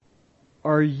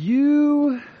Are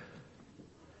you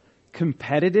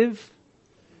competitive?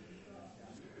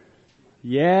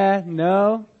 Yeah,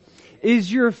 no?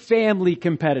 Is your family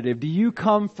competitive? Do you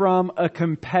come from a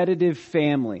competitive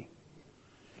family?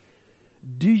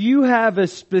 Do you have a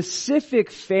specific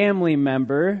family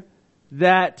member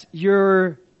that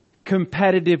you're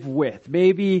competitive with?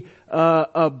 Maybe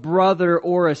a brother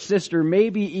or a sister,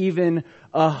 maybe even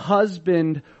a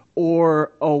husband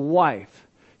or a wife.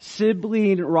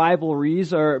 Sibling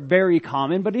rivalries are very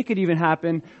common, but it could even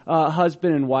happen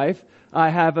husband and wife. I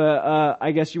have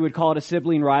I guess you would call it a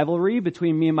sibling rivalry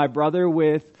between me and my brother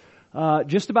with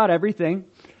just about everything.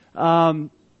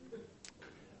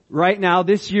 Right now,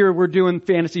 this year, we're doing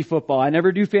fantasy football. I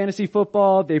never do fantasy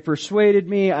football. They persuaded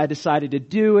me. I decided to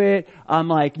do it. I'm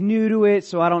like new to it,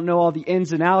 so I don't know all the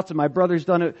ins and outs. And my brother's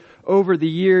done it over the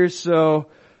years, so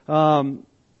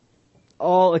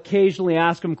I'll occasionally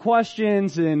ask him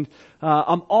questions, and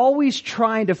I'm always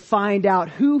trying to find out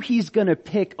who he's going to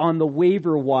pick on the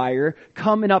waiver wire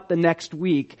coming up the next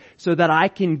week so that I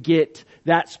can get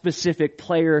that specific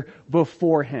player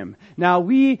before him. Now,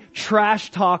 we trash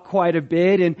talk quite a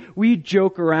bit, and we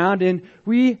joke around, and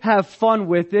we have fun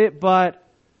with it, but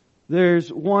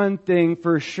there's one thing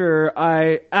for sure.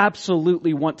 I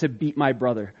absolutely want to beat my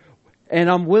brother, and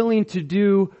I'm willing to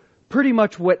do pretty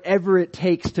much whatever it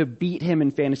takes to beat him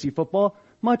in fantasy football,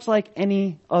 much like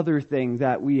any other thing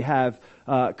that we have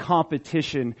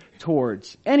competition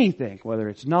towards. Anything, whether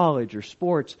it's knowledge or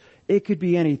sports, it could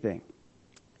be anything.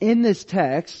 In this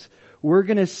text, we're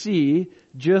going to see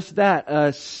just that,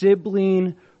 a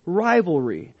sibling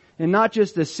rivalry. And not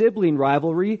just a sibling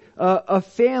rivalry, a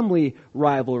family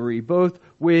rivalry, both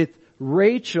with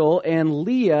Rachel and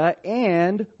Leah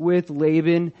and with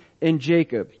Laban and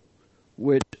Jacob,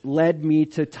 which led me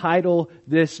to title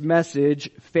this message,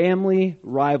 Family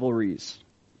Rivalries.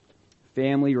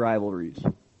 Family Rivalries.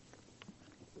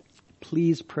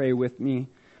 Please pray with me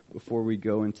before we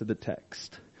go into the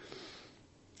text.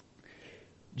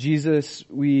 Jesus,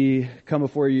 we come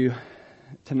before you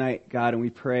tonight, God, and we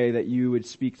pray that you would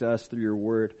speak to us through your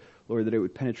word, Lord, that it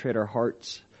would penetrate our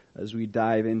hearts as we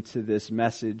dive into this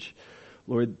message.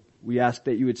 Lord, we ask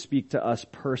that you would speak to us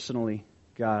personally,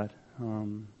 God.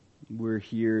 We're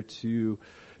here to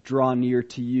draw near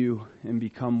to you and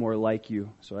become more like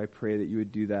you. So I pray that you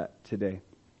would do that today.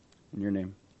 In your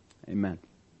name, amen.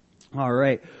 All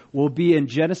right. We'll be in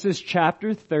Genesis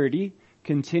chapter 30,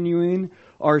 continuing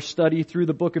our study through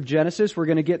the book of Genesis. We're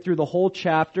going to get through the whole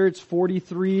chapter. It's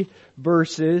 43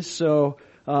 verses, so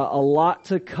a lot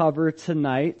to cover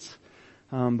tonight,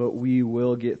 but we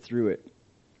will get through it.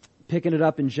 Picking it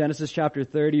up in Genesis chapter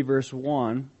 30, verse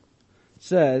 1, it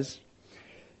says,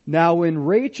 "Now when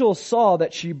Rachel saw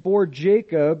that she bore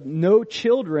Jacob no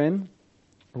children,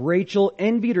 Rachel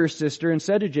envied her sister and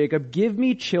said to Jacob, 'Give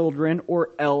me children or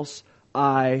else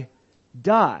I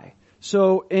die.'"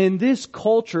 So in this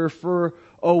culture, for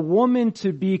a woman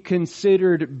to be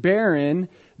considered barren,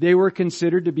 they were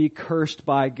considered to be cursed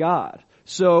by God.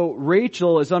 So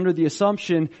Rachel is under the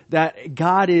assumption that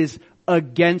God is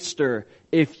against her,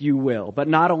 if you will. But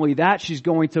not only that, she's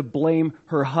going to blame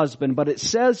her husband. But it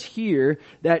says here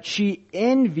that she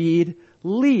envied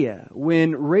Leah.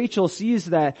 When Rachel sees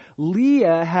that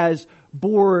Leah has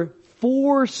bore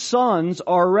 4 sons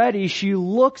already, she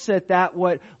looks at that,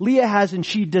 what Leah has, and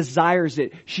she desires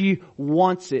it. She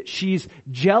wants it. She's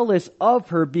jealous of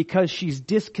her because she's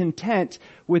discontent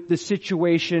with the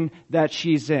situation that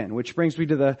she's in. Which brings me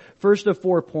to the first of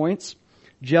 4 points.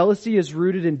 Jealousy is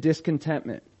rooted in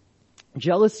discontentment.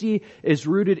 Jealousy is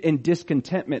rooted in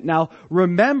discontentment. Now,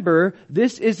 remember,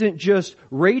 this isn't just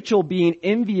Rachel being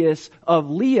envious of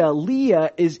Leah.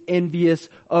 Leah is envious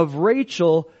of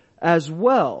Rachel as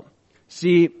well.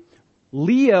 See,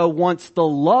 Leah wants the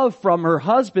love from her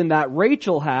husband that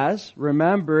Rachel has.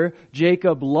 Remember,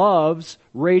 Jacob loves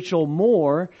Rachel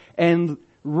more. And,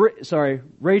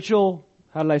 Rachel,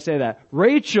 how did I say that?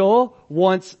 Rachel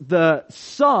wants the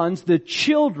sons, the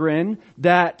children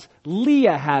that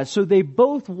Leah has. So they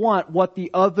both want what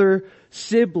the other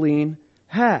sibling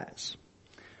has.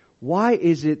 Why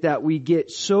is it that we get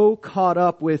so caught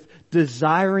up with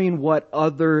desiring what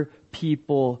other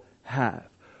people have?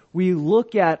 We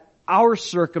look at our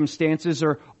circumstances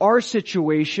or our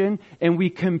situation and we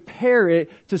compare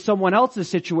it to someone else's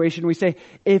situation. We say,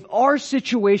 if our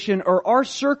situation or our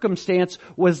circumstance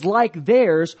was like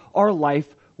theirs, our life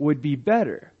would be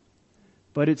better.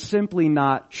 But it's simply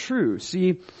not true.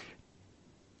 See,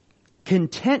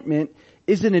 contentment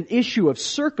isn't an issue of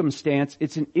circumstance,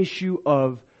 it's an issue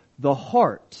of the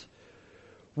heart.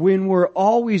 when we're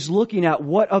always looking at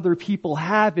what other people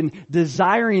have and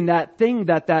desiring that thing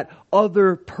that that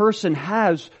other person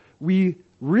has, we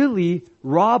really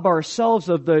rob ourselves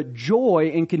of the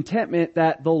joy and contentment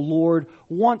that the Lord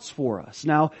wants for us.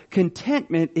 Now,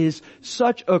 contentment is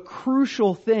such a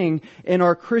crucial thing in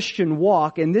our Christian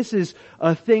walk, and this is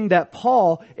a thing that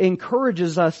Paul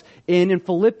encourages us in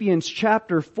Philippians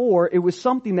chapter 4. It was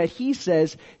something that he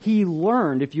says he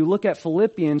learned. If you look at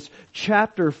Philippians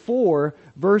chapter 4,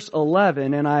 verse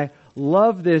 11, and I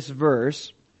love this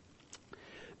verse,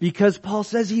 because Paul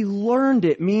says he learned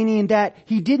it, meaning that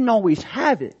he didn't always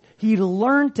have it. He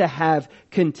learned to have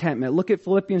contentment. Look at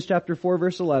Philippians chapter 4,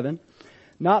 verse 11.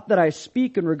 Not that I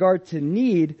speak in regard to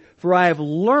need, for I have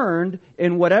learned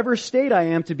in whatever state I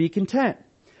am to be content.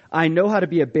 I know how to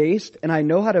be abased, and I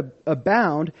know how to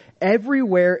abound.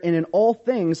 Everywhere and in all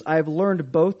things I have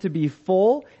learned both to be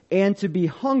full and to be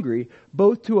hungry,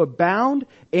 both to abound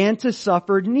and to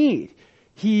suffer need.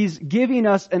 He's giving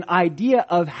us an idea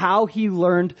of how he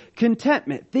learned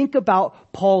contentment. Think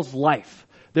about Paul's life.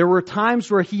 There were times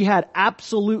where he had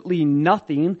absolutely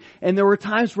nothing, and there were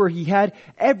times where he had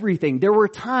everything. There were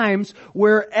times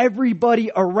where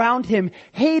everybody around him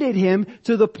hated him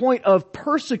to the point of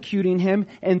persecuting him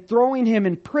and throwing him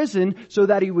in prison so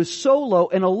that he was solo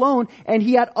and alone. And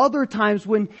he had other times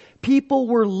when people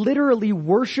were literally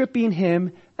worshiping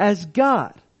him as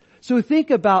God. So think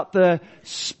about the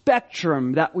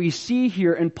spectrum that we see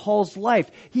here in Paul's life.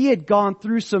 He had gone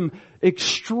through some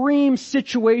extreme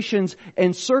situations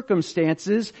and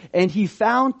circumstances, and he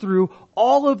found through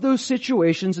all of those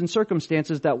situations and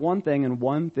circumstances that one thing and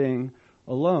one thing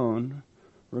alone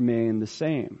remained the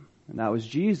same. And that was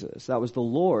Jesus. That was the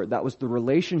Lord. That was the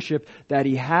relationship that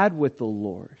he had with the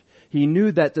Lord. He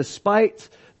knew that despite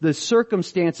the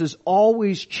circumstances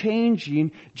always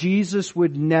changing, Jesus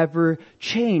would never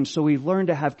change. So he learned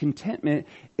to have contentment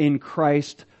in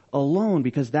Christ alone,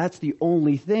 because that's the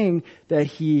only thing that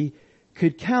he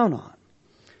could count on.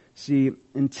 See,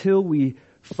 until we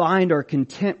find our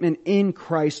contentment in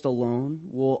Christ alone,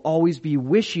 we'll always be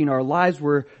wishing our lives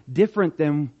were different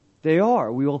than they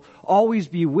are. We will always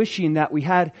be wishing that we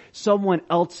had someone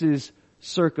else's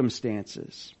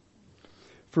circumstances.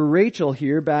 For Rachel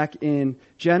here, back in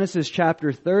Genesis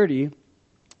chapter 30,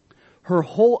 her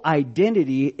whole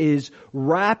identity is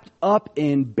wrapped up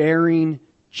in bearing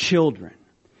children.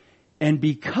 And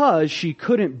because she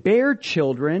couldn't bear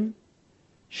children,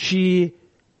 she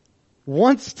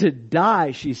wants to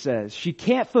die, she says. She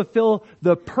can't fulfill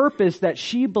the purpose that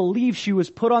she believes she was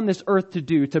put on this earth to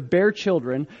do, to bear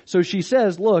children. So she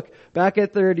says, look, back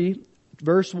at 30,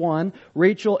 verse 1,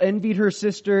 Rachel envied her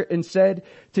sister and said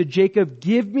to Jacob,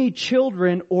 give me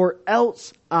children or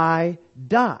else I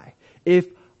die. If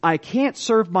I can't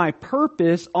serve my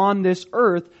purpose on this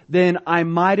earth, then I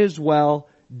might as well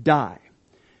die.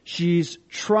 She's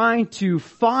trying to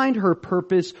find her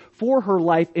purpose for her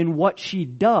life in what she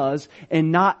does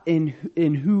and not in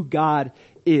who God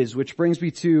is. Which brings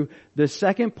me to the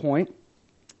second point.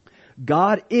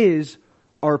 God is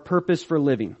our purpose for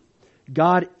living.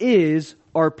 God is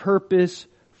our purpose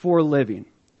for living.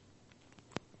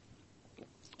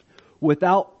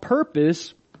 Without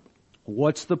purpose,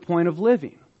 what's the point of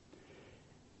living?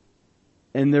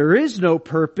 And there is no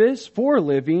purpose for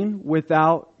living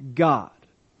without God.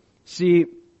 See,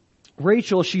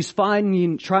 Rachel, she's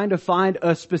trying to find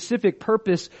a specific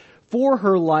purpose for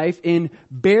her life in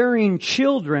bearing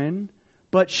children,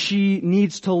 but she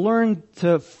needs to learn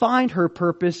to find her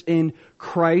purpose in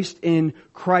Christ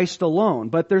alone.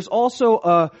 But there's also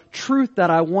a truth that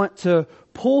I want to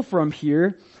pull from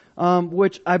here,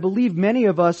 which I believe many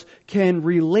of us can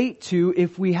relate to.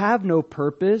 If we have no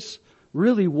purpose,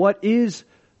 really, what is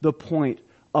the point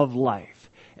of life?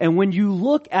 And when you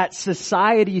look at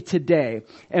society today,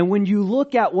 and when you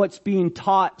look at what's being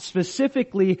taught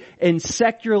specifically in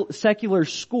secular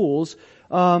schools,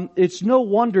 it's no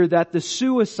wonder that the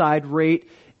suicide rate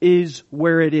is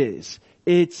where it is.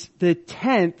 It's the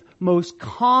 10th most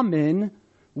common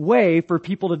way for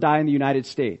people to die in the United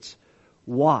States.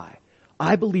 Why?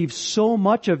 I believe so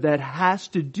much of that has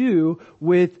to do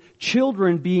with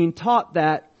children being taught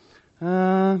that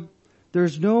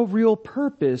there's no real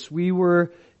purpose.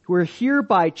 We're here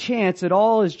by chance. It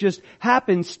all is just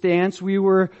happenstance. We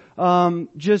were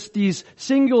just these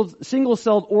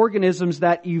single-celled organisms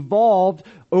that evolved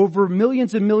over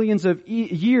millions and millions of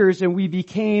years, and we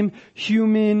became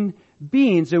human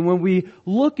beings. And when we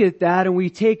look at that and we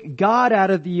take God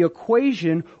out of the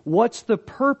equation, what's the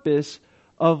purpose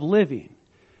of living?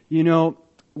 You know,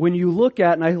 when you look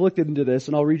at, and I looked into this,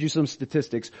 and I'll read you some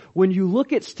statistics. When you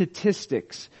look at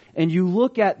statistics and you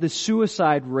look at the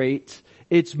suicide rate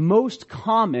it's most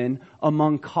common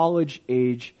among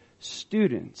college-age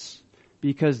students,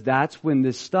 because that's when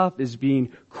this stuff is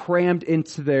being crammed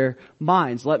into their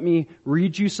minds. Let me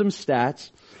read you some stats.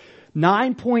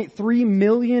 9.3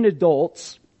 million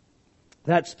adults,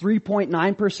 that's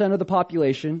 3.9% of the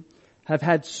population, have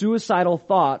had suicidal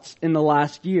thoughts in the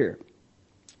last year.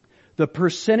 The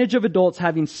percentage of adults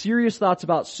having serious thoughts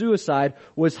about suicide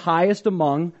was highest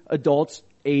among adults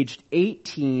aged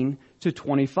 18 to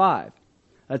 25.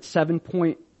 That's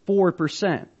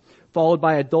 7.4%. Followed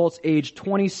by adults aged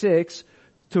 26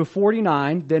 to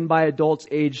 49, then by adults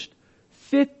aged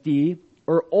 50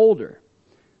 or older.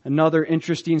 Another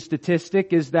interesting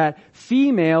statistic is that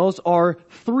females are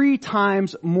 3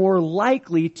 times more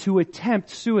likely to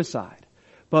attempt suicide,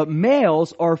 but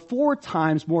males are 4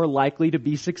 times more likely to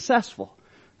be successful.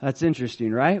 That's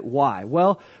interesting, right? Why?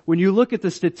 Well, when you look at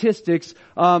the statistics,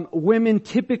 women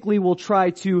typically will try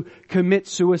to commit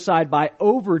suicide by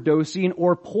overdosing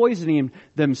or poisoning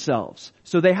themselves.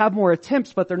 So they have more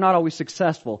attempts, but they're not always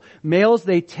successful. Males,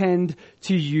 they tend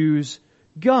to use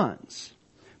guns.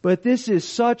 But this is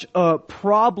such a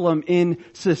problem in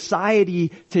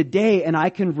society today, and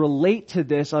I can relate to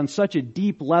this on such a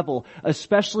deep level,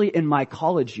 especially in my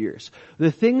college years.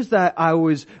 The things that I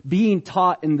was being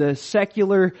taught in the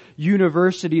secular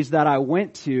universities that I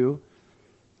went to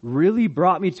really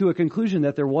brought me to a conclusion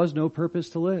that there was no purpose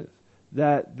to live.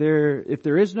 That if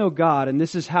there is no God, and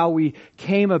this is how we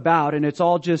came about, and it's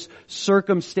all just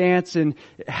circumstance and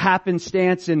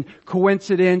happenstance and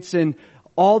coincidence and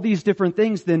all these different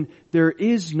things, then there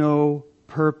is no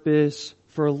purpose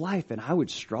for life. And I would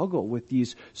struggle with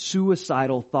these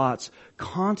suicidal thoughts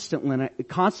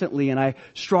constantly, and I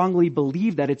strongly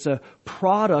believe that it's a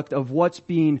product of what's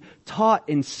being taught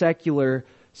in secular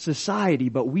society.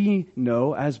 But we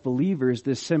know as believers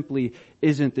this simply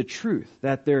isn't the truth,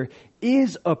 that there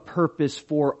is a purpose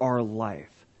for our life.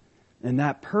 And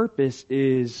that purpose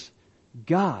is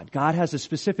God. God has a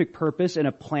specific purpose and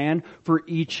a plan for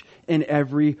each and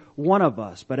every one of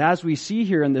us. But as we see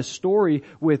here in this story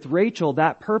with Rachel,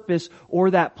 that purpose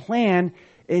or that plan,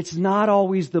 it's not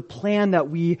always the plan that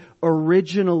we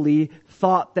originally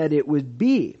thought that it would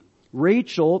be.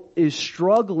 Rachel is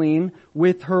struggling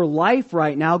with her life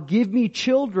right now. Give me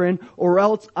children or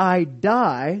else I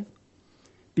die.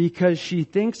 Because she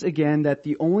thinks again that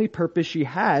the only purpose she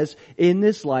has in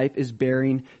this life is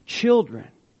bearing children.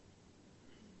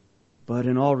 But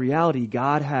in all reality,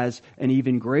 God has an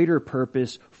even greater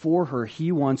purpose for her.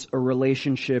 He wants a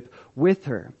relationship with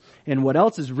her. And what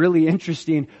else is really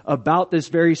interesting about this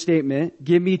very statement,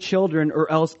 give me children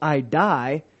or else I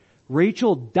die,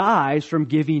 Rachel dies from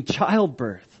giving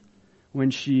childbirth when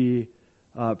she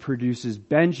produces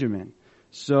Benjamin.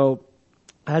 So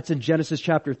that's in Genesis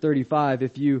chapter 35.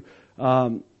 If you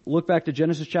look back to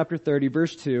Genesis chapter 30,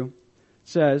 verse 2, it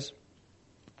says,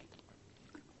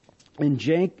 And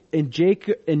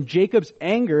Jacob's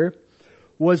anger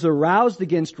was aroused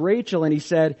against Rachel, and he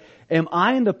said, Am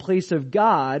I in the place of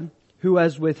God who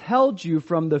has withheld you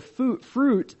from the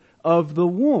fruit of the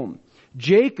womb?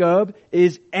 Jacob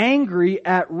is angry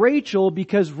at Rachel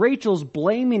because Rachel's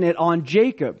blaming it on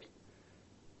Jacob.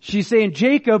 She's saying,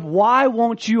 Jacob, why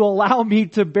won't you allow me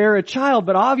to bear a child?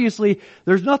 But obviously,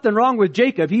 there's nothing wrong with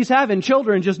Jacob. He's having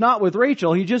children, just not with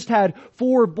Rachel. He just had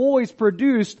 4 boys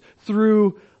produced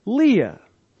through Leah.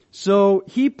 So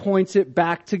he points it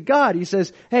back to God. He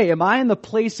says, hey, am I in the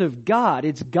place of God?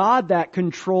 It's God that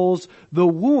controls the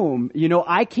womb.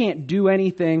 I can't do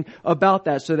anything about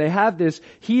that. So they have this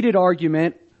heated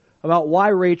argument about why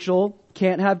Rachel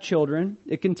can't have children.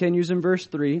 It continues in verse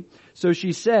 3. So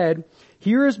she said,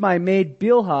 here is my maid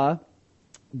Bilhah.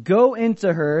 Go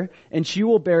into her, and she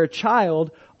will bear a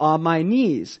child on my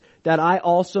knees, that I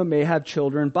also may have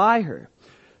children by her.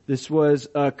 This was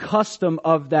a custom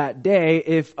of that day.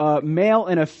 If a male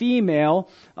and a female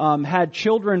had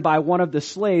children by one of the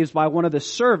slaves, by one of the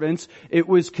servants, it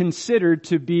was considered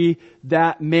to be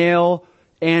that male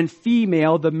and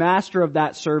female, the master of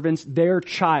that servant's, their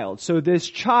child. So this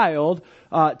child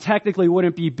technically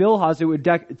wouldn't be Bilhah's, it would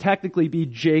technically be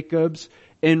Jacob's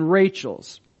and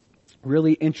Rachel's.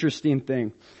 Really interesting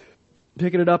thing.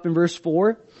 Picking it up in verse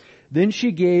 4. Then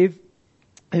she gave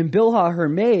and Bilhah her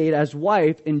maid as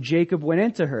wife, and Jacob went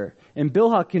into her. And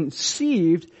Bilhah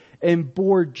conceived and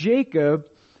bore Jacob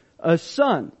a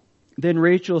son. Then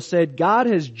Rachel said, God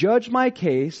has judged my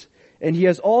case, and he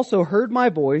has also heard my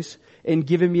voice and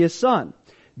given me a son.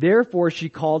 Therefore she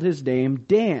called his name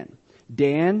Dan.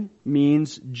 Dan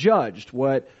means judged.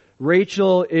 What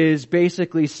Rachel is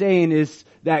basically saying is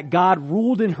that God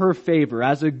ruled in her favor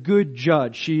as a good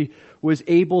judge. She was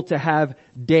able to have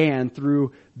Dan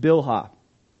through Bilhah.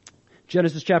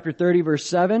 Genesis chapter 30, verse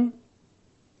 7.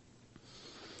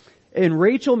 And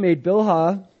Rachel made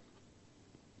Bilhah,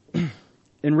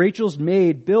 and Rachel's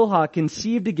maid Bilhah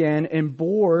conceived again and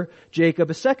bore Jacob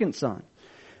a second son.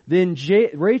 Then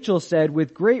Rachel said,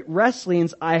 with great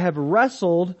wrestlings I have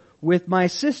wrestled with my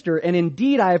sister, and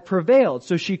indeed I have prevailed.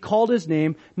 So she called his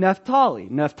name Naphtali.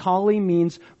 Naphtali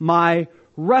means my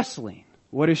wrestling.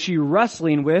 What is she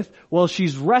wrestling with? Well,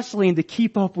 she's wrestling to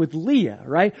keep up with Leah,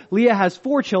 right? Leah has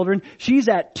 4 children. She's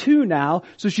at 2 now.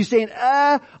 So she's saying,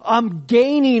 I'm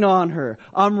gaining on her.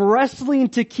 I'm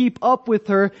wrestling to keep up with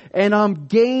her, and I'm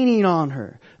gaining on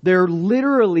her. They're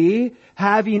literally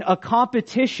having a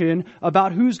competition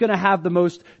about who's going to have the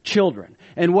most children.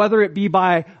 And whether it be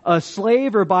by a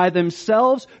slave or by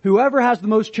themselves, whoever has the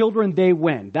most children, they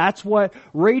win. That's what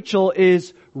Rachel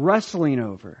is wrestling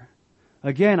over.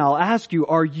 Again, I'll ask you,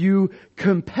 are you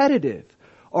competitive?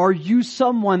 Are you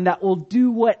someone that will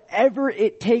do whatever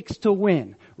it takes to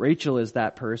win? Rachel is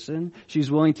that person.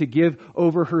 She's willing to give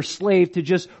over her slave to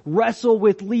just wrestle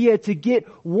with Leah to get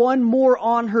one more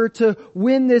on her to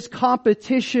win this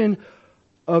competition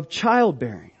of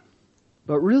childbearing.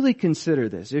 But really consider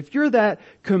this. If you're that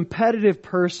competitive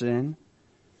person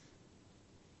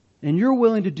and you're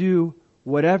willing to do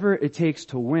whatever it takes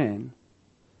to win,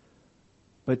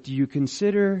 but do you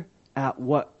consider at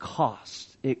what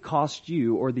cost it costs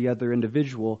you or the other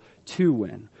individual to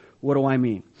win? What do I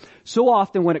mean? So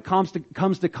often when it comes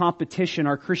to competition,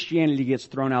 our Christianity gets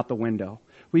thrown out the window.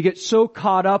 We get so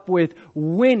caught up with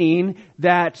winning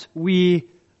that we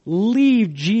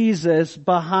leave Jesus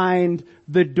behind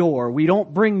the door. We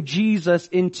don't bring Jesus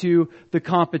into the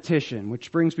competition,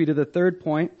 which brings me to the third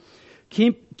point.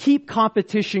 Keep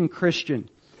competition Christian.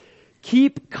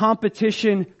 Keep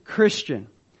competition Christian.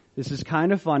 This is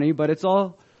kind of funny, but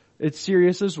it's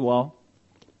serious as well.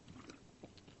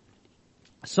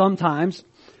 Sometimes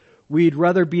we'd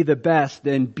rather be the best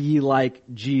than be like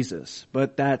Jesus,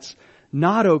 but that's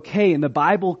not okay. And the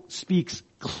Bible speaks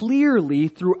clearly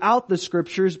throughout the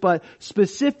scriptures, but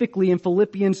specifically in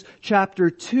Philippians chapter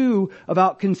 2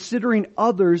 about considering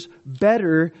others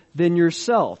better than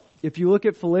yourself. If you look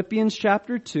at Philippians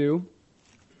chapter 2,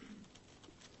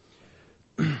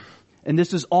 and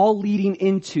this is all leading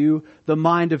into the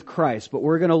mind of Christ, but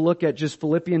we're going to look at just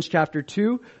Philippians chapter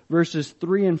 2, verses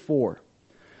 3 and 4.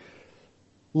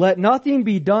 Let nothing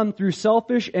be done through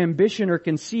selfish ambition or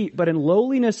conceit, but in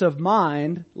lowliness of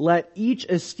mind, let each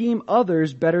esteem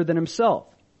others better than himself.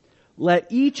 Let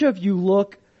each of you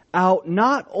look out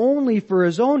not only for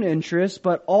his own interests,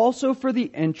 but also for the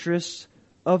interests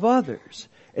of others.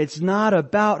 It's not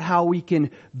about how we can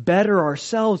better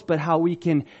ourselves, but how we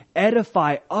can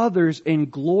edify others and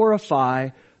glorify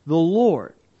the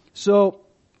Lord. So,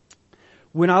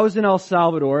 when I was in El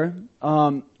Salvador,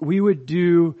 we would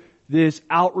do this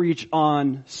outreach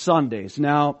on Sundays.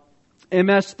 Now,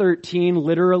 MS-13,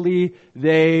 literally,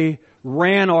 they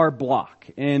ran our block,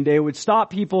 and they would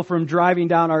stop people from driving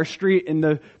down our street, and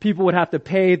the people would have to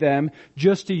pay them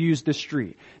just to use the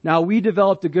street. Now, we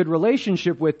developed a good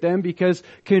relationship with them because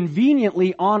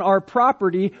conveniently on our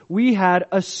property, we had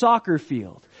a soccer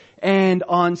field. And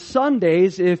on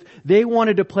Sundays, if they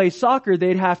wanted to play soccer,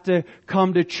 they'd have to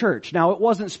come to church. Now, it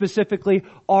wasn't specifically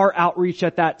our outreach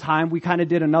at that time. We kind of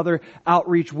did another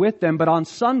outreach with them. But on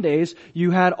Sundays,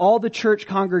 you had all the church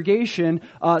congregation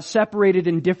separated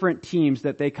in different teams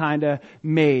that they kind of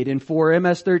made. And for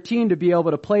MS-13 to be able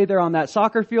to play there on that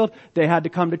soccer field, they had to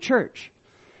come to church.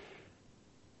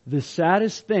 The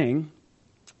saddest thing,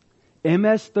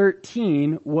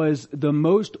 MS-13 was the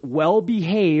most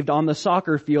well-behaved on the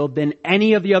soccer field than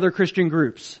any of the other Christian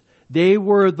groups. They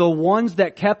were the ones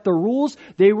that kept the rules.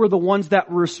 They were the ones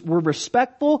that were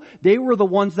respectful. They were the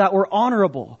ones that were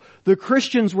honorable. The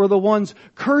Christians were the ones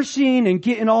cursing and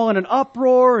getting all in an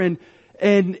uproar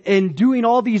and doing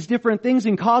all these different things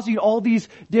and causing all these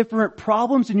different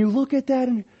problems. And you look at that,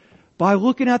 and by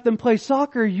looking at them play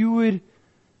soccer, you would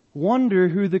wonder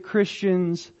who the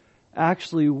Christians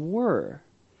actually were.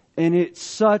 And it's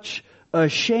such a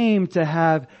shame to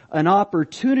have an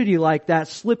opportunity like that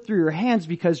slip through your hands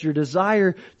because your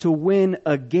desire to win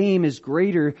a game is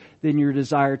greater than your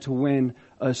desire to win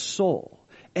a soul.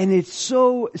 And it's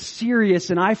so serious,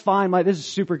 and I find this is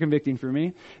super convicting for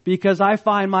me, because I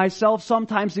find myself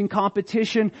sometimes in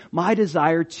competition, my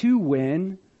desire to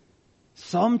win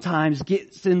sometimes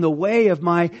gets in the way of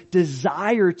my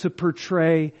desire to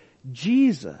portray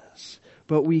Jesus.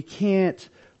 But we can't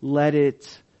let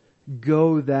it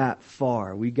go that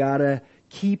far. We gotta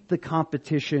keep the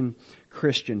competition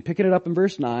Christian. Picking it up in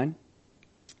verse 9.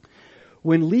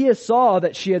 When Leah saw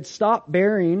that she had stopped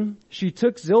bearing, she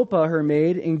took Zilpah, her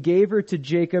maid, and gave her to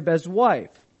Jacob as wife.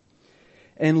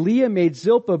 And Leah made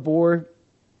Zilpah bore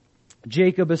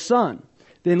Jacob a son.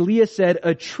 Then Leah said,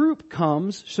 a troop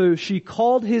comes, so she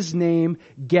called his name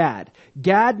Gad.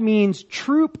 Gad means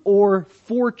troop or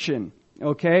fortune,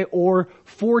 okay, or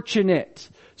fortunate.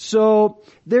 So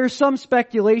there's some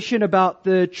speculation about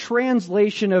the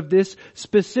translation of this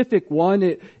specific one.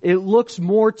 It looks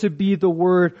more to be the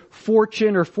word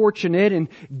fortune or fortunate, and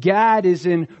Gad is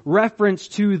in reference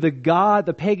to the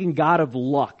pagan god of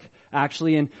luck.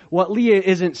 Actually, and what Leah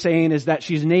isn't saying is that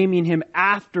she's naming him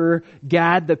after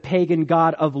Gad, the pagan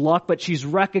god of luck, but she's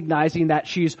recognizing that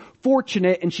she's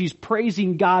fortunate and she's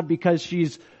praising God because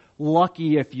she's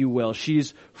lucky, if you will.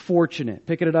 She's fortunate.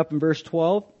 Picking it up in verse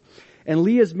 12. And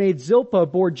Leah's maid Zilpah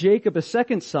bore Jacob a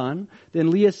second son.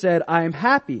 Then Leah said, I am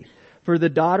happy, for the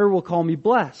daughter will call me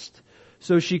blessed.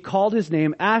 So she called his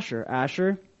name Asher.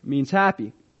 Asher means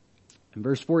happy. In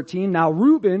verse 14, now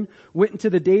Reuben went into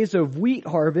the days of wheat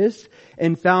harvest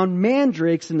and found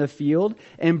mandrakes in the field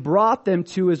and brought them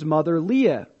to his mother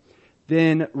Leah.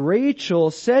 Then Rachel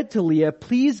said to Leah,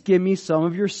 please give me some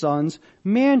of your son's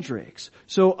mandrakes.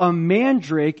 So a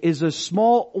mandrake is a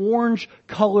small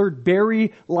orange-colored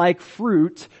berry-like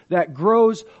fruit that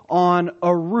grows on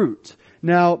a root.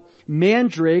 Now,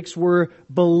 mandrakes were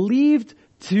believed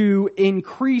to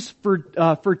increase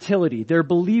fertility. They're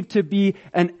believed to be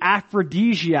an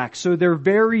aphrodisiac, so they're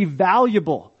very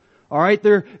valuable. All right,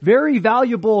 they're very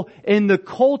valuable in the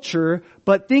culture,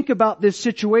 but think about this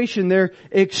situation. They're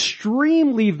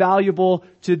extremely valuable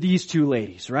to these two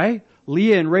ladies, right?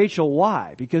 Leah and Rachel.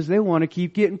 Why? Because they want to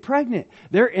keep getting pregnant.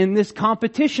 They're in this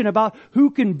competition about who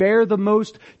can bear the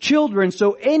most children.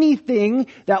 So anything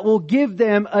that will give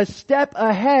them a step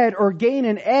ahead or gain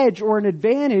an edge or an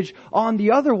advantage on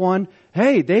the other one,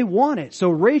 hey, they want it. So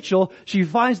Rachel, she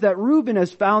finds that Reuben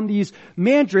has found these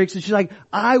mandrakes and she's like,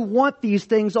 I want these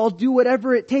things. I'll do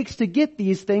whatever it takes to get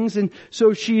these things. And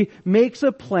so she makes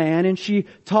a plan and she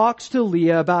talks to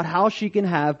Leah about how she can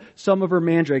have some of her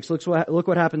mandrakes. Look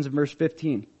what happens in verse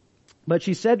 15. But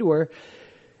she said to her,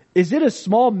 is it a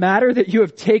small matter that you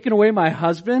have taken away my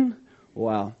husband?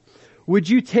 Wow. Would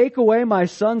you take away my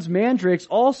son's mandrakes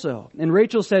also? And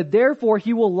Rachel said, therefore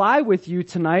he will lie with you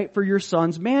tonight for your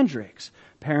son's mandrakes.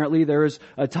 Apparently there was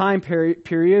a time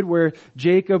period where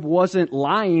Jacob wasn't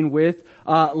lying with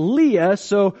Leah.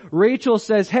 So Rachel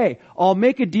says, hey, I'll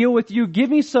make a deal with you. Give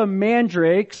me some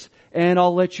mandrakes and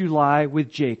I'll let you lie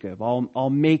with Jacob. I'll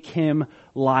make him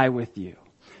lie with you.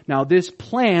 Now this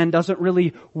plan doesn't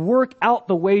really work out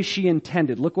the way she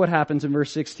intended. Look what happens in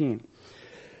verse 16.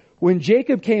 When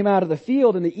Jacob came out of the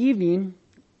field in the evening,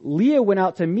 Leah went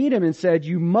out to meet him and said,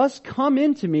 you must come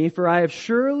in to me, for I have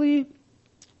surely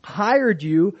hired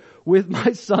you with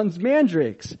my son's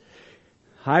mandrakes.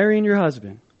 Hiring your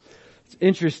husband. It's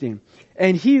interesting.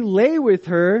 And he lay with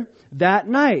her that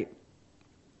night.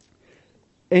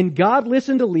 And God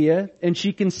listened to Leah, and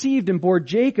she conceived and bore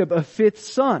Jacob a fifth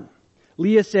son.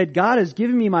 Leah said, God has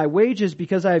given me my wages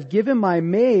because I have given my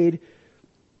maid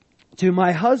to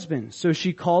my husband. So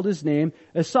she called his name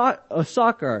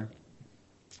Issachar.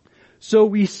 So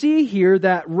we see here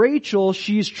that Rachel,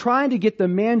 she's trying to get the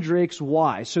mandrakes.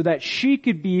 Why? So that she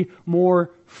could be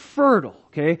more fertile.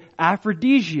 Okay?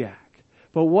 Aphrodisiac.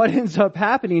 But what ends up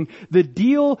happening, the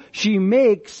deal she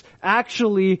makes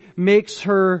actually makes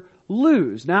her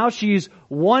lose. Now she's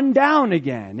one down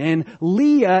again. And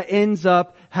Leah ends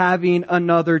up having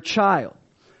another child.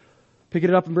 Pick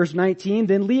it up in verse 19.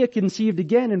 Then Leah conceived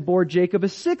again and bore Jacob a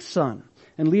sixth son.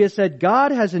 And Leah said,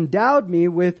 God has endowed me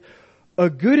with a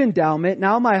good endowment.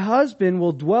 Now my husband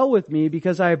will dwell with me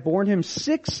because I have borne him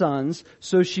 6 sons.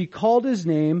 So she called his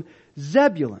name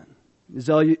Zebulun.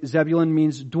 Zebulun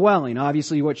means dwelling.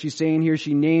 Obviously what she's saying here,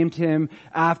 she named him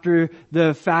after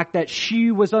the fact that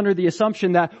she was under the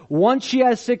assumption that once she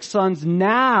has 6 sons,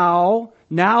 now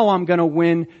I'm going to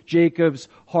win Jacob's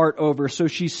heart over. So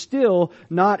she's still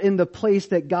not in the place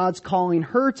that God's calling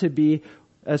her to be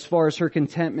as far as her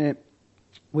contentment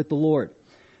with the Lord.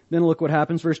 Then look what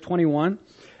happens, verse 21.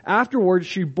 Afterwards,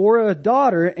 she bore a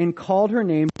daughter and called her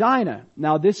name Dinah.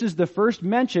 Now this is the first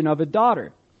mention of a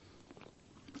daughter.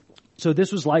 So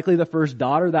this was likely the first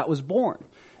daughter that was born.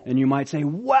 And you might say,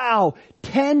 wow,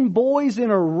 10 boys in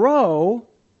a row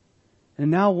and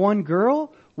now 1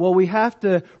 girl? Well, we have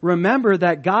to remember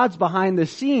that God's behind the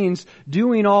scenes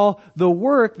doing all the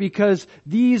work because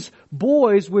these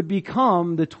boys would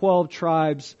become the 12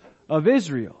 tribes of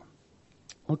Israel.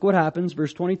 Look what happens,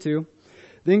 verse 22.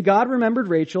 Then God remembered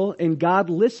Rachel, and God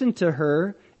listened to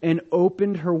her and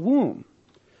opened her womb.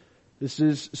 This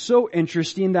is so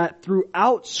interesting that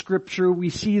throughout Scripture we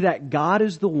see that God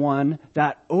is the one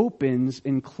that opens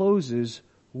and closes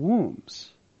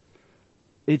wombs.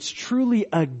 It's truly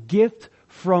a gift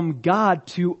from God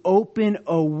to open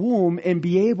a womb and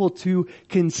be able to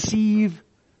conceive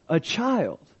a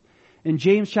child. In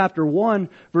James chapter 1,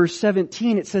 verse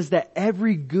 17, it says that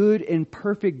every good and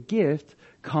perfect gift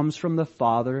comes from the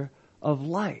Father of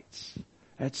lights.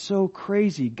 That's so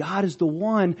crazy. God is the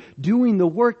one doing the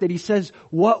work that He says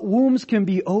what wombs can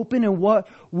be open and what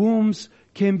wombs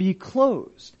can be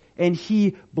closed. And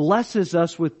He blesses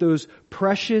us with those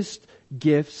precious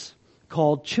gifts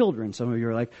called children. Some of you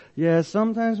are like, yeah,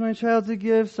 sometimes my child's a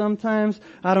gift, sometimes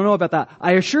I don't know about that.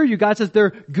 I assure you, God says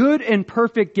they're good and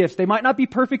perfect gifts. They might not be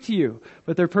perfect to you,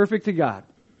 but they're perfect to God.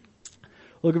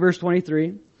 Look at verse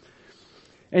 23.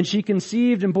 And she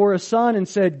conceived and bore a son and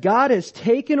said, God has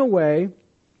taken away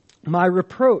my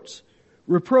reproach.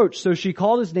 So she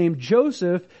called his name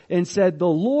Joseph and said, the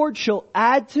Lord shall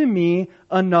add to me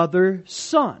another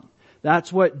son.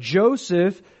 That's what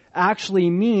Joseph actually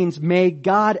means. May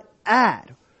God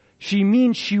add. She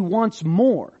means she wants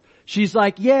more. She's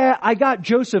like, yeah, I got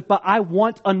Joseph, but I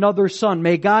want another son.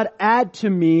 May God add to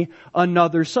me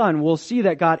another son. We'll see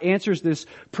that God answers this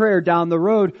prayer down the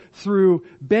road through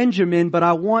Benjamin, but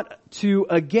I want to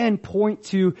again point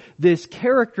to this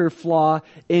character flaw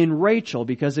in Rachel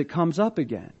because it comes up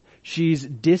again. She's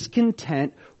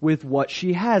discontent with what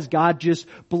she has. God just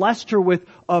blessed her with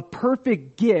a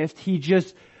perfect gift. He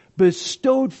just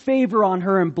bestowed favor on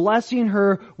her and blessing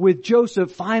her with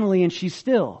Joseph finally, and she's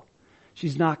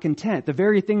not content. The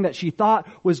very thing that she thought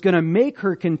was going to make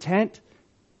her content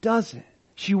doesn't.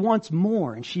 She wants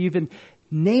more, and she even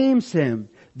names him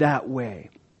that way.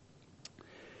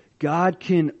 God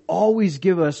can always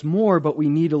give us more, but we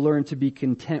need to learn to be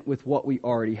content with what we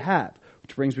already have.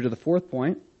 Which brings me to the fourth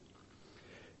point.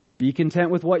 Be content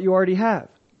with what you already have.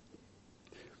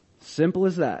 Simple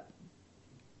as that.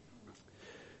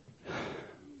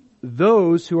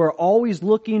 Those who are always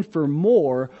looking for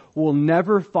more will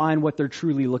never find what they're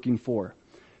truly looking for.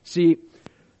 See,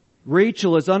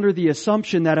 Rachel is under the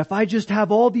assumption that if I just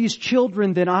have all these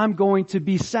children, then I'm going to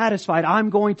be satisfied. I'm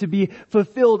going to be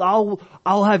fulfilled.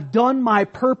 I'll have done my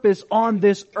purpose on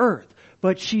this earth.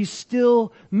 But she's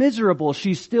still miserable.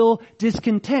 She's still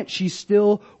discontent. She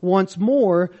still wants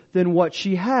more than what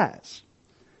she has.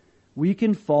 We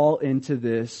can fall into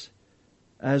this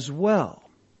as well.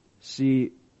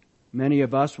 See, many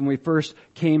of us, when we first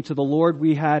came to the Lord,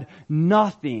 we had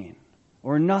nothing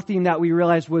or nothing that we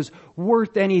realized was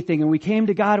worth anything. And we came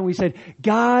to God and we said,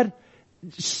 God,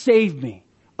 save me.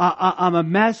 I'm a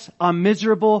mess. I'm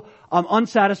miserable. I'm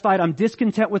unsatisfied. I'm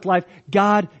discontent with life.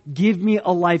 God, give me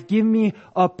a life. Give me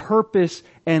a purpose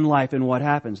in life. And what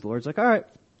happens? The Lord's like, all right,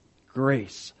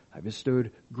 grace. I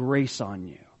bestowed grace on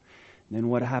you. And then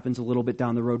what happens a little bit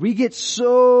down the road? We get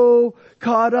so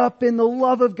caught up in the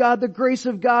love of God, the grace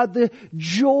of God, the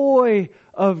joy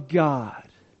of God.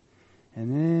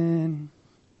 And then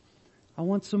I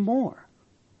want some more.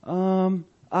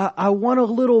 I want a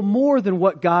little more than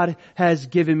what God has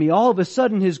given me. All of a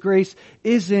sudden, His grace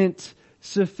isn't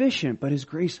sufficient, but His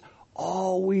grace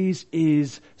always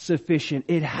is sufficient.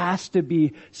 It has to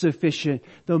be sufficient.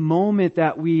 The moment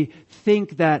that we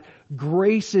think that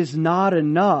grace is not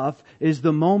enough is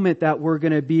the moment that we're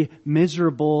going to be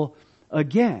miserable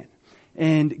again.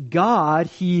 And God,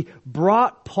 He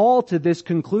brought Paul to this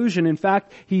conclusion. In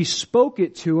fact, He spoke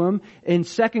it to him in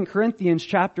 2 Corinthians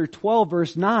chapter 12,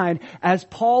 verse 9. As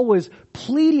Paul was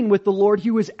pleading with the Lord,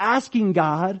 he was asking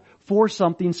God for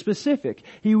something specific.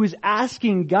 He was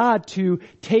asking God to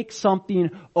take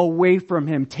something away from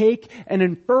him, take an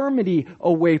infirmity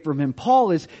away from him.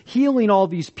 Paul is healing all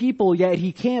these people, yet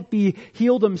he can't be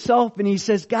healed himself. And he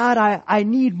says, God, I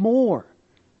need more.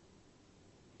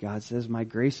 God says, my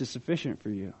grace is sufficient for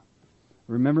you.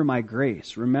 Remember my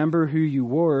grace. Remember who you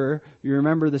were. You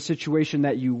remember the situation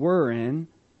that you were in.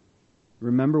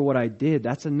 Remember what I did.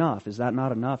 That's enough. Is that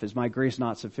not enough? Is my grace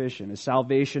not sufficient? Is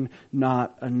salvation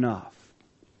not enough?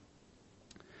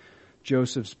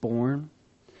 Joseph's born.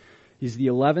 He's the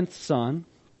 11th son.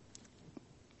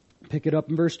 Pick it up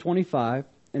in verse 25.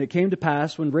 And it came to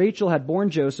pass when Rachel had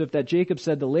borne Joseph that Jacob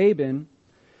said to Laban,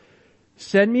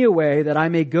 send me away that I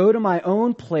may go to my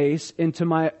own place into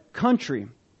my country.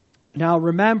 Now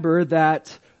remember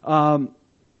that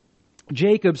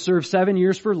Jacob served 7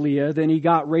 years for Leah. Then he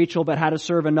got Rachel but had to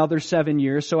serve another 7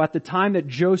 years. So at the time that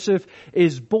Joseph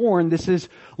is born, this is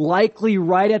likely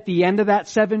right at the end of that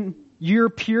 7-year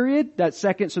period.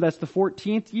 So that's the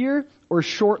 14th year, or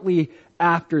shortly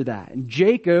after that. And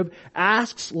Jacob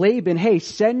asks Laban, hey,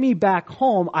 send me back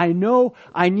home. I know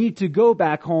I need to go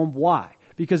back home. Why?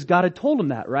 because God had told him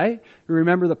that, right? You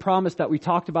remember the promise that we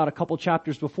talked about a couple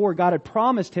chapters before. God had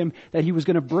promised him that he was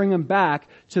going to bring him back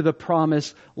to the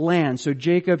promised land. So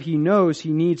Jacob, he knows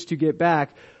he needs to get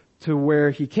back to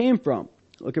where he came from.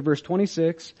 Look at verse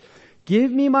 26.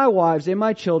 Give me my wives and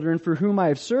my children for whom I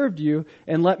have served you,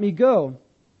 and let me go.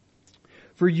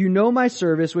 For you know my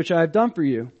service which I have done for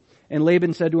you. And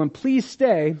Laban said to him, please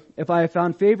stay, if I have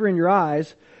found favor in your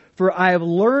eyes, for I have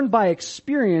learned by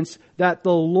experience that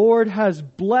the Lord has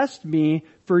blessed me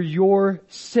for your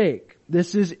sake.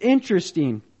 This is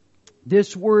interesting.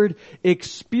 This word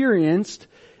experienced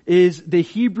is the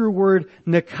Hebrew word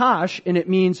nakash, and it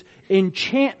means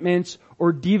enchantments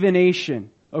or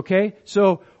divination. Okay?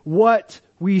 So what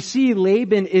we see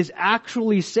Laban is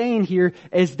actually saying here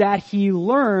is that he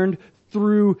learned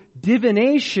through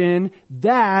divination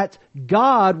that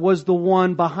God was the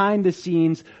one behind the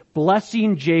scenes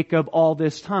blessing Jacob all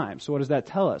this time. So what does that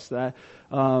tell us? That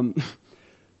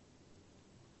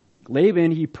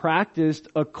Laban, he practiced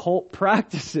occult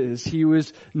practices. He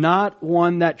was not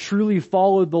one that truly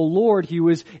followed the Lord. He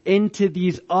was into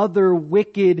these other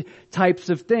wicked types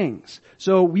of things.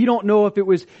 So we don't know if it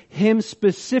was him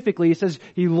specifically. It says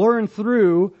he learned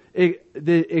through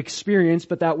the experience,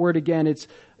 but that word again, it's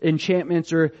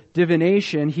enchantments or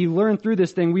divination. He learned through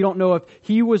this thing. We don't know if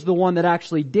he was the one that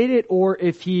actually did it or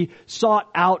if he sought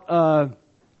out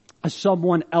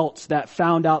someone else that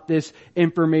found out this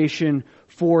information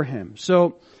for him.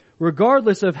 So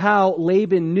regardless of how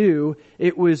Laban knew,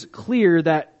 it was clear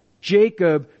that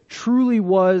Jacob truly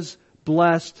was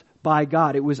blessed by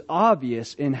God. It was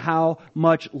obvious in how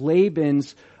much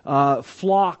Laban's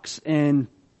flocks and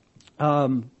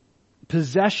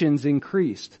possessions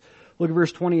increased. Look at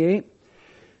verse 28.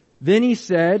 Then he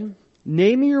said,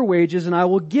 name me your wages and I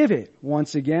will give it.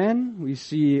 Once again, we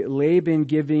see Laban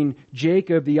giving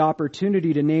Jacob the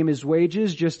opportunity to name his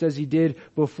wages, just as he did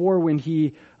before when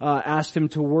he asked him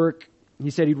to work.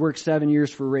 He said he'd work 7 years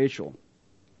for Rachel.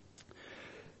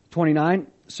 29.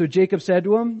 So Jacob said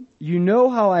to him, you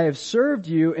know how I have served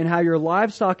you and how your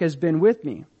livestock has been with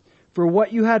me. For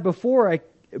what you had before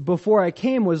I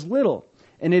came was little,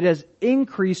 and it has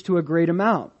increased to a great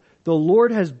amount. The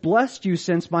Lord has blessed you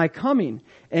since my coming.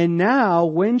 And now,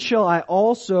 when shall I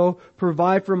also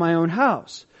provide for my own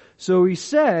house? So he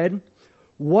said,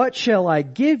 what shall I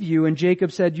give you? And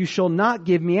Jacob said, you shall not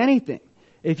give me anything.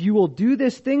 If you will do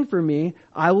this thing for me,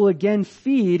 I will again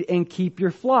feed and keep your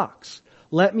flocks.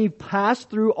 Let me pass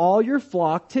through all your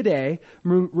flock today,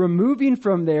 removing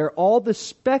from there all the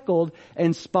speckled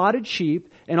and spotted sheep,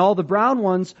 and all the brown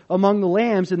ones among the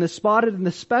lambs, and the spotted and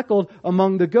the speckled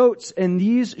among the goats, and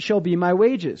these shall be my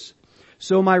wages.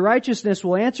 So my righteousness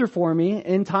will answer for me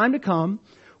in time to come.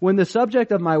 When the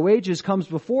subject of my wages comes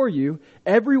before you,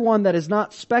 everyone that is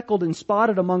not speckled and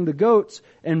spotted among the goats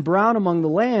and brown among the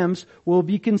lambs will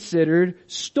be considered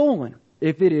stolen,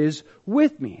 if it is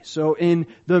with me. So in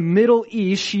the Middle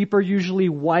East, sheep are usually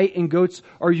white and goats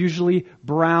are usually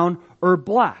brown or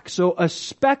black. So a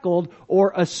speckled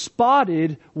or a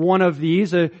spotted one of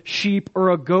these, a sheep or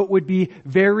a goat, would be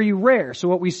very rare. So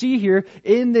what we see here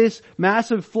in this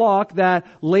massive flock that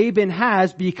Laban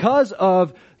has, because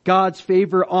of God's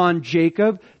favor on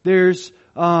Jacob, there's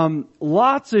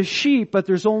lots of sheep, but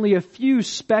there's only a few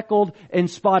speckled and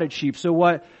spotted sheep. So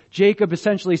what Jacob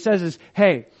essentially says is,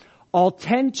 hey, I'll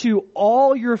tend to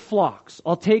all your flocks.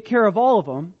 I'll take care of all of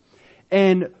them.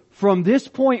 And from this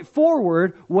point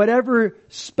forward, whatever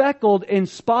speckled and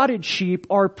spotted sheep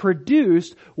are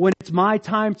produced, when it's my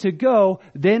time to go,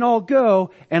 then I'll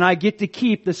go and I get to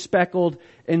keep the speckled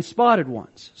and spotted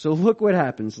ones. So look what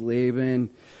happens,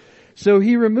 Laban. So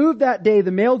he removed that day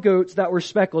the male goats that were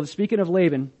speckled, speaking of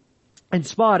Laban, and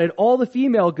spotted all the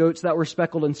female goats that were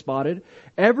speckled and spotted,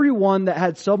 every one that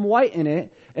had some white in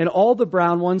it, and all the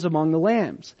brown ones among the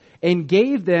lambs, and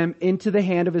gave them into the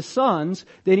hand of his sons.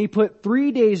 Then he put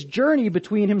 3 days' journey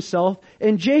between himself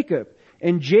and Jacob,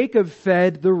 and Jacob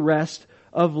fed the rest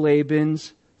of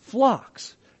Laban's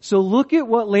flocks. So look at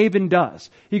what Laban does.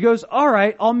 He goes, all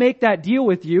right, I'll make that deal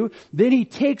with you. Then he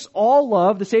takes all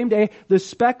of, the same day, the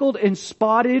speckled and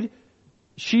spotted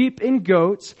sheep and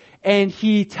goats, and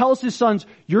he tells his sons,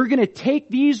 you're going to take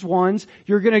these ones,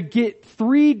 you're going to get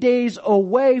 3 days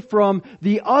away from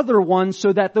the other ones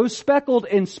so that those speckled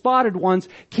and spotted ones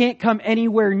can't come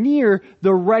anywhere near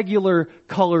the regular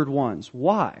colored ones.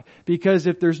 Why? Because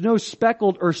if there's no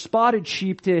speckled or spotted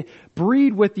sheep to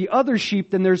breed with the other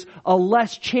sheep, then there's a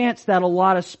less chance that a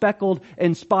lot of speckled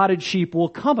and spotted sheep will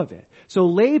come of it. So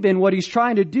Laban, what he's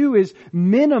trying to do is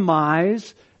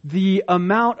minimize the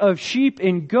amount of sheep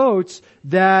and goats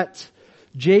that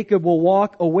Jacob will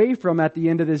walk away from at the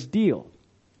end of this deal.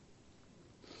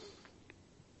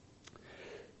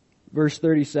 Verse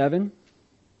 37.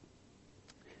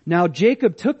 Now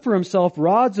Jacob took for himself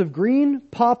rods of green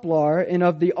poplar and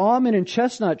of the almond and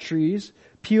chestnut trees,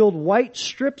 peeled white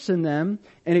strips in them,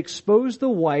 and exposed the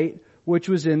white which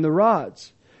was in the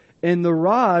rods. And the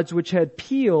rods which had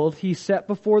peeled he set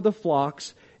before the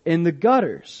flocks in the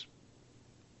gutters,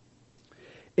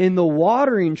 in the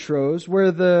watering troughs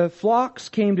where the flocks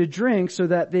came to drink, so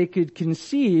that they could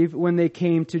conceive when they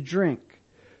came to drink.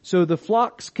 So the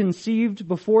flocks conceived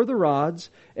before the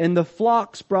rods, and the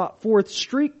flocks brought forth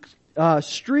streaked,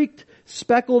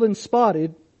 speckled, and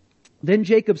spotted. Then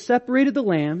Jacob separated the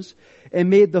lambs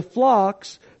and made the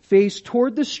flocks face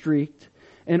toward the streaked,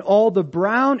 and all the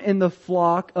brown in the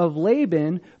flock of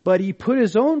Laban, but he put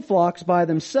his own flocks by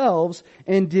themselves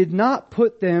and did not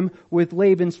put them with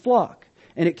Laban's flock.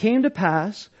 And it came to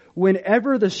pass,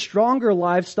 whenever the stronger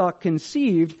livestock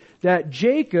conceived, that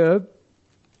Jacob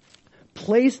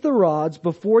placed the rods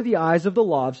before the eyes of the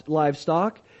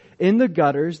livestock in the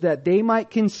gutters, that they might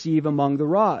conceive among the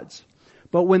rods.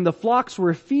 But when the flocks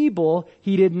were feeble,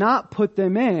 he did not put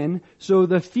them in, so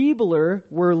the feebler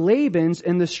were Laban's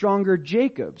and the stronger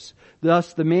Jacob's.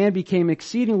 Thus the man became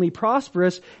exceedingly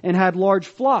prosperous and had large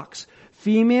flocks,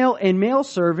 female and male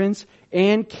servants,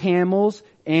 and camels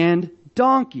and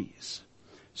donkeys.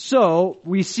 So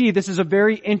we see this is a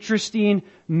very interesting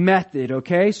method,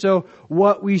 okay? So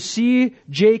what we see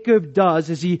Jacob does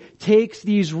is he takes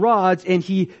these rods and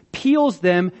he peels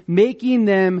them, making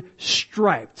them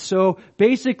striped. So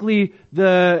basically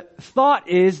the thought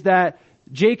is that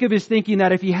Jacob is thinking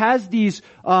that if he has these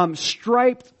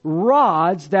striped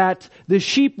rods, that the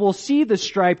sheep will see the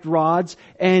striped rods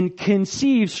and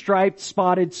conceive striped,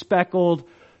 spotted, speckled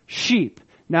sheep.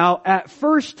 Now, at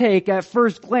first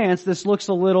glance, this looks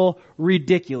a little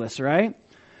ridiculous, right?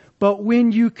 But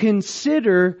when you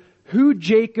consider who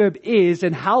Jacob is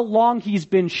and how long he's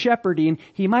been shepherding,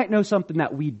 he might know something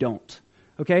that we don't.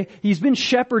 Okay? He's been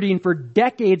shepherding for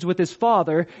decades with his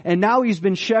father, and now he's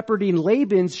been shepherding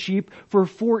Laban's sheep for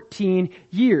 14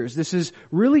 years. This is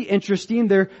really interesting.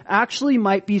 There actually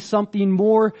might be something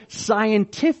more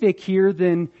scientific here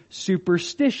than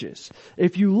superstitious.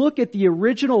 If you look at the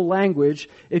original language,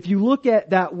 if you look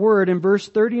at that word in verse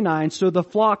 39, so the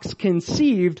flocks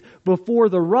conceived before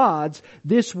the rods,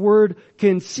 this word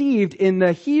conceived in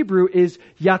the Hebrew is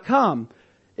yakam.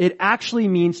 It actually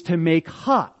means to make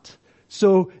hot.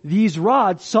 So these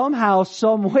rods somehow,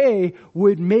 some way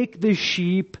would make the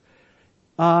sheep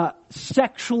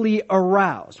sexually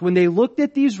aroused. When they looked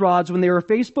at these rods, when they were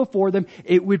faced before them,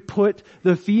 it would put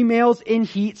the females in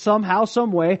heat somehow,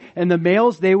 some way, and the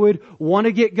males, they would want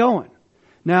to get going.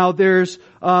 Now there's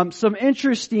some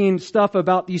interesting stuff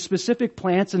about these specific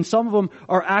plants, and some of them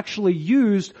are actually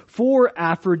used for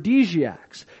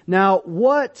aphrodisiacs. Now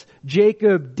what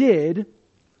Jacob did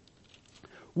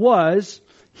was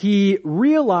he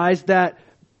realized that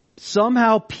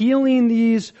somehow peeling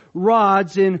these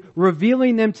rods and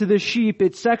revealing them to the sheep,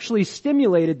 it sexually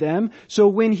stimulated them. So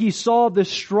when he saw the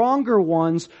stronger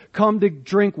ones come to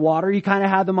drink water, he kind of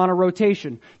had them on a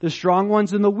rotation. The strong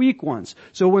ones and the weak ones.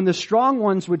 So when the strong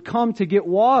ones would come to get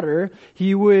water,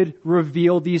 he would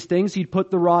reveal these things. He'd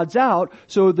put the rods out.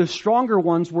 So the stronger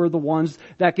ones were the ones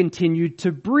that continued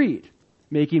to breed,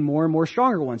 making more and more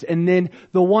stronger ones. And then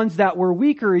the ones that were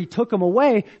weaker, he took them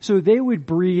away so they would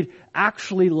breed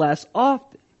actually less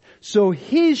often. So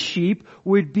his sheep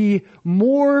would be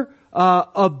more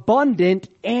abundant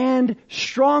and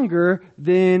stronger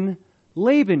than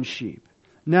Laban's sheep.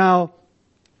 Now,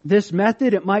 this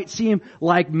method, it might seem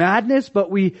like madness,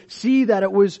 but we see that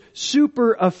it was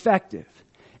super effective.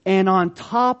 And on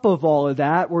top of all of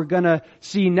that, we're going to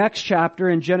see next chapter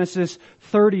in Genesis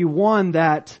 31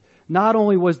 that not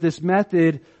only was this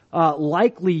method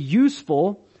likely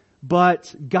useful,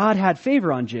 but God had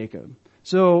favor on Jacob.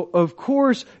 So, of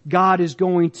course, God is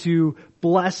going to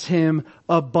bless him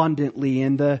abundantly.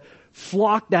 And the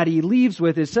flock that he leaves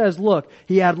with, it says, look,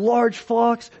 he had large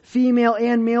flocks, female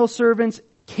and male servants,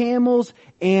 camels,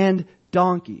 and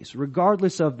donkeys.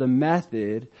 Regardless of the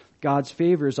method, God's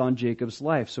favor is on Jacob's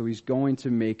life. So he's going to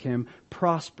make him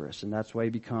prosperous. And that's why he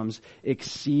becomes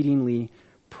exceedingly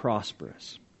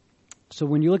prosperous. So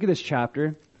when you look at this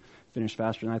chapter, finished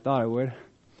faster than I thought I would.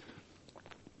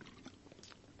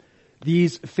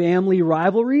 These family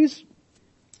rivalries,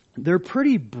 they're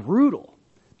pretty brutal.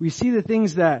 We see the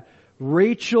things that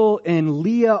Rachel and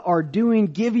Leah are doing,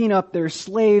 giving up their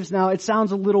slaves. Now, it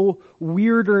sounds a little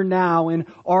weirder now in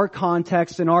our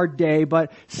context, in our day,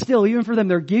 but still, even for them,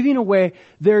 they're giving away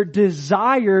their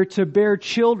desire to bear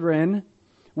children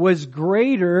was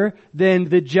greater than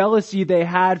the jealousy they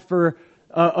had for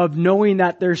of knowing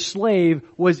that their slave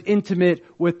was intimate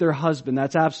with their husband.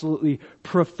 That's absolutely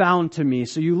profound to me.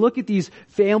 So you look at these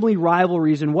family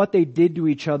rivalries and what they did to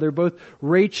each other, both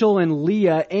Rachel and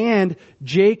Leah and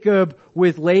Jacob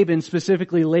with Laban,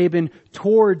 specifically Laban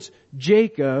towards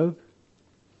Jacob,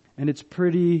 and it's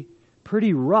pretty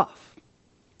rough.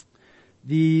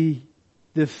 The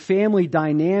family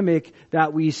dynamic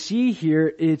that we see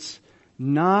here, it's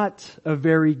not a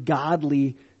very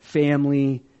godly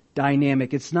family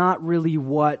dynamic. It's not really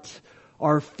what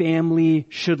our family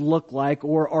should look like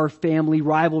or our family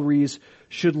rivalries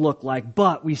should look like.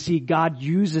 But we see God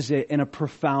uses it in a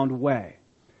profound way.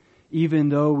 Even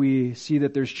though we see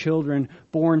that there's children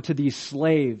born to these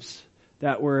slaves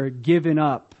that were given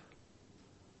up,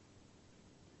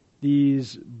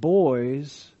 these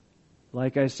boys,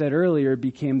 like I said earlier,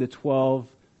 became the 12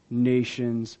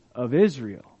 nations of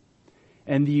Israel.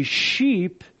 And these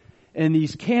sheep and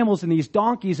these camels and these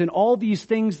donkeys and all these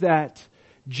things that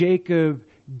Jacob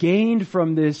gained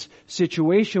from this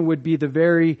situation would be the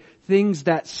very things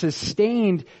that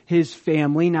sustained his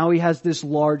family. Now he has this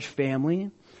large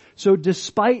family. So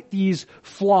despite these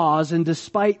flaws and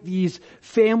despite these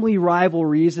family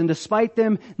rivalries and despite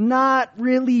them not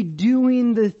really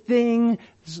doing the thing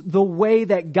the way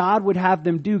that God would have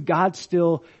them do, God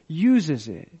still uses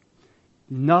it.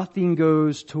 Nothing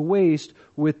goes to waste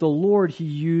with the Lord. He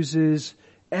uses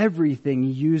everything.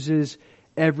 He uses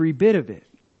every bit of it.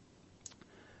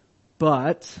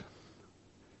 But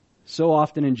so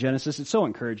often in Genesis, it's so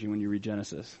encouraging when you read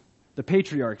Genesis. The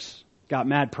patriarchs got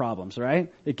mad problems,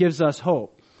 right? It gives us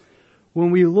hope.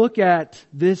 When we look at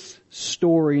this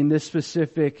story and this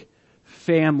specific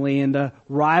family and the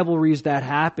rivalries that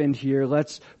happened here,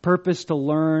 let's purpose to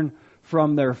learn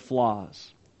from their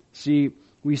flaws. See,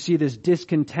 we see this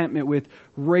discontentment with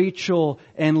Rachel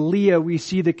and Leah. We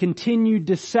see the continued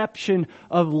deception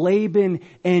of Laban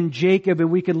and Jacob.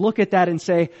 And we can look at that and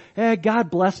say,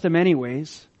 God blessed them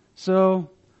anyways.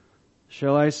 So,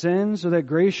 shall I sin so that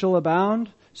grace shall abound?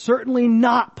 Certainly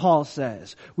not, Paul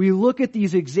says. We look at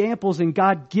these examples and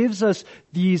God gives us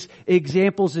these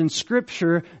examples in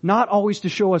Scripture, not always to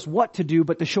show us what to do,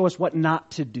 but to show us what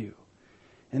not to do.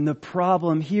 And the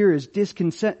problem here is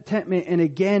discontentment and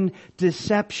again,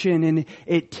 deception. And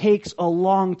it takes a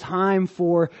long time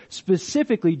for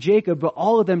specifically Jacob, but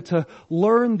all of them to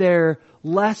learn their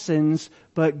lessons.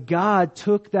 But God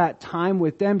took that time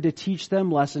with them to teach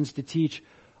them lessons, to teach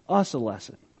us a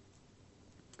lesson.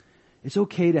 It's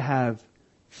okay to have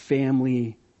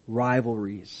family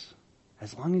rivalries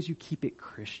as long as you keep it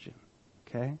Christian.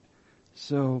 Okay?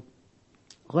 So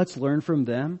let's learn from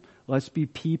them. Let's be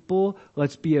people.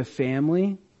 Let's be a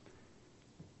family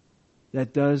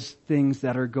that does things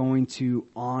that are going to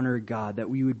honor God, that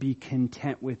we would be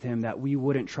content with Him, that we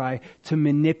wouldn't try to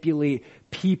manipulate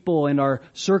people and our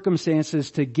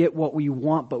circumstances to get what we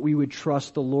want, but we would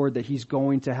trust the Lord that He's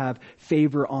going to have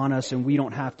favor on us and we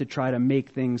don't have to try to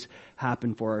make things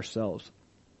happen for ourselves.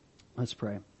 Let's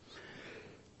pray.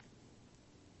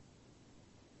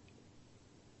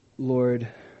 Lord,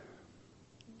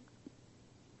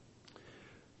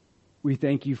 we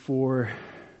thank You for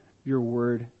Your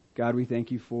word. God, we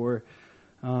thank You for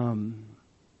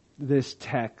this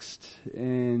text.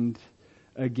 And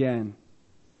again,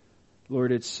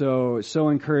 Lord, it's so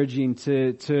encouraging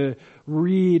to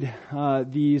read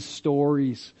these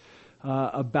stories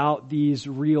about these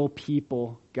real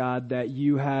people, God, that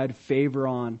You had favor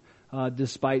on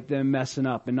despite them messing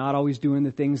up and not always doing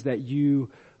the things that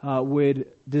You would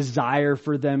desire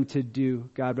for them to do,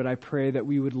 God. But I pray that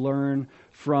we would learn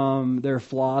from their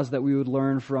flaws, that we would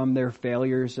learn from their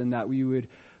failures, and that we would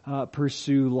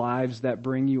pursue lives that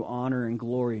bring You honor and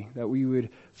glory, that we would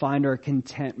find our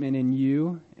contentment in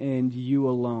You and You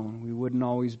alone. We wouldn't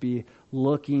always be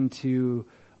looking to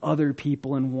other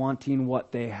people and wanting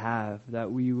what they have,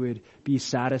 that we would be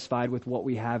satisfied with what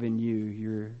we have in You.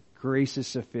 Your grace is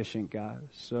sufficient, God.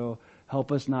 So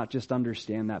help us not just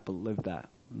understand that, but live that.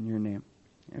 In Your name,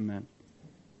 amen.